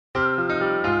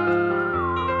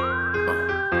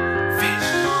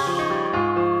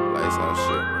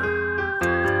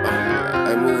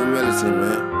Militant,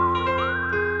 man.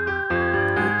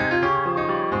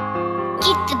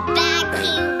 Get the bag,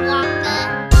 King Walker.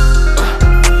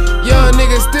 Young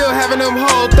niggas still having them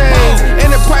whole things,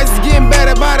 and the price is getting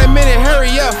better by the minute.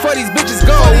 Hurry up, for these bitches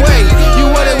go away. You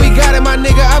want it, we got it, my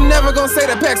nigga. I'm never gonna say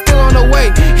the pack still on the way.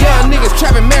 Young niggas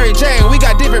trapping Mary Jane. We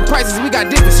got different prices, we got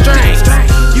different strains.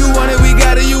 You want it, we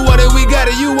got it. You want it, we got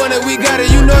it. You want it, we got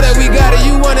it. You know that we got it.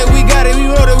 You want it, we got it.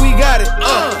 You know that we got it.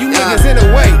 You niggas in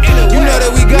the way. You know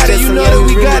that we got it. You know that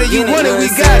we got it. You want it, we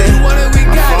got it. You want it, we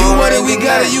got it. You want it, we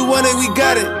got it. You want it, we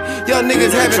got it. Y'all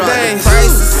niggas having things.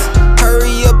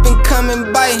 Hurry up and come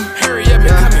and buy. Hurry up and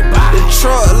come and buy. The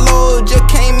truck load just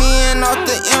came in off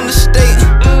the interstate.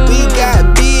 We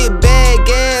got big bag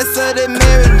gas of the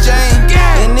Mary Jane.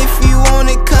 And if you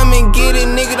want it, come and get it,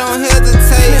 nigga, don't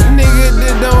hesitate.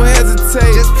 Nigga, don't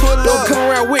hesitate. Just pull up. Don't come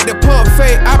around with the pump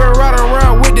fake. I been riding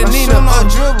around with the Nina.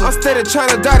 I'm steady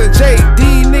tryna dot a J.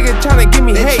 These niggas tryna give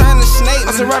me hate. I'm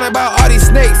surrounded by all these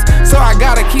snakes, so I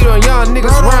gotta keep on young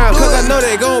niggas round, cause I know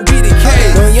they gon' beat the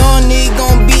case. No young nigga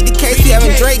gon' beat the case. He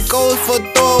having Drake goals for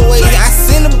throwaways. I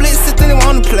send a blitz if they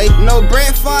wanna play. No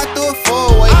bread for I threw a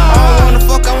 4-way. I don't wanna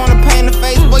fuck, I wanna paint the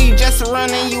face. Boy, you just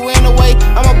running, you in the way.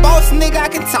 I'm a boss nigga, I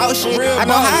can talk shit. I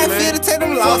know how it feel to take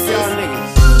them losses.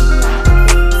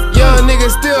 Young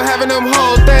niggas still having them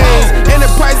whole things, and the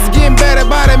price is getting better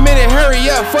by the minute. Hurry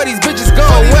up, for these bitches go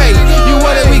away. You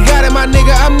want it, we got it, my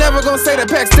nigga. I'm never gonna say the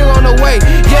pack still on the way.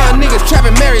 Young niggas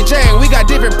trapping Mary Jane. We got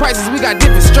different prices, we got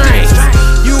different strains.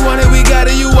 You want it, we got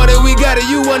it. You want it, we got it.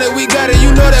 You want it, we got it. You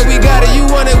know that we got it. You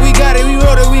want it, we got it. You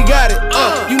know that we got it.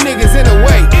 You niggas in the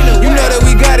way. You know that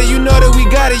we got it. You know that we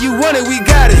got it. You want it, we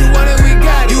got it. You want it, we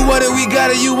got it. You want it, we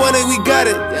got it. You want it, we got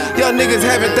it. Y'all niggas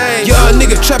having things. Y'all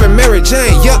niggas trapping Mary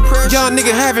Jane. Yup, y'all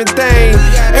niggas having things.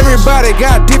 Everybody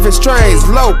got different strains.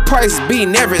 Low price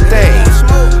beating everything.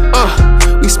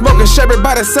 We smoking sherbet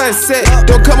by the sunset.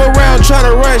 Don't come around trying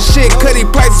to run shit, cause these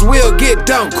prices will get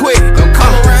done quick. Don't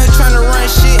come around here trying to run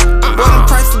shit. Boy, them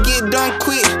prices get done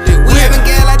quick. We having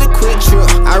gas like the quick trip.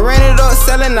 I ran it up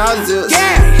selling all zips.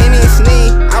 Henny and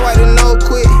sneeze, I wipe the no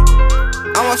quick.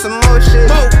 I want some more shit,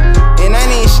 and I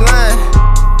need slime.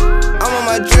 I'm on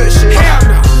my drip shit.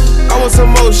 I want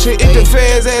some more shit. If the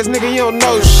feds ass nigga, you don't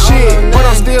know shit. But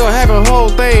I'm still having whole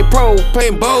thing,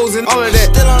 propane bows and all of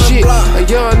that shit. A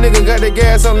young nigga got the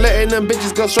gas, I'm letting them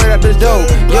bitches go straight out the door.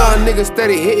 Young nigga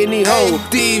steady hitting these hoes.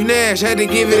 Steve Nash had to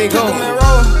give it a go.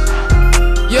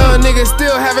 Young niggas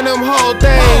still having them whole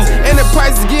things, and the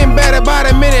price is getting better by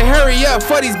the minute. Hurry up,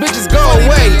 for these bitches go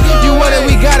away. You want it,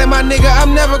 we got it, my nigga.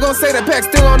 I'm never gonna say the pack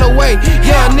still on the way.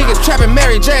 Young niggas trapping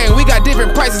Mary Jane. We got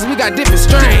different prices, we got different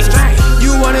strains.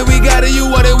 You want it, we got it. You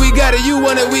want it, we got it. You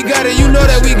want it, we got it. You know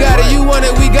that we got it. You want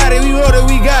it, we got it. You know that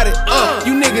we got it.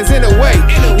 You niggas in the way.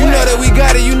 You know that we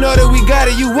got it. You know that we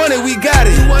got it. You want it, we got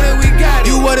it. You want it, we got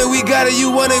it. You want it, we got it. You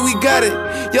want it, we got it.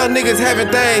 Y'all niggas having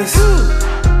things.